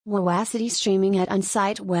Wawacity streaming at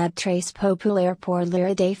on-site web trace populaire pour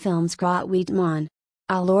lire des films gratuitement.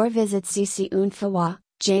 Alors visitez une fois,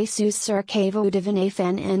 Jesus sur que vous devenez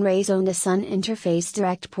fan en raison de son interface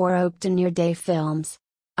direct pour obtenir des films.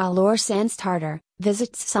 Alors sans tarder,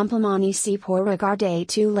 visite simplement ici pour regarder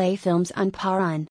tous les films en par un.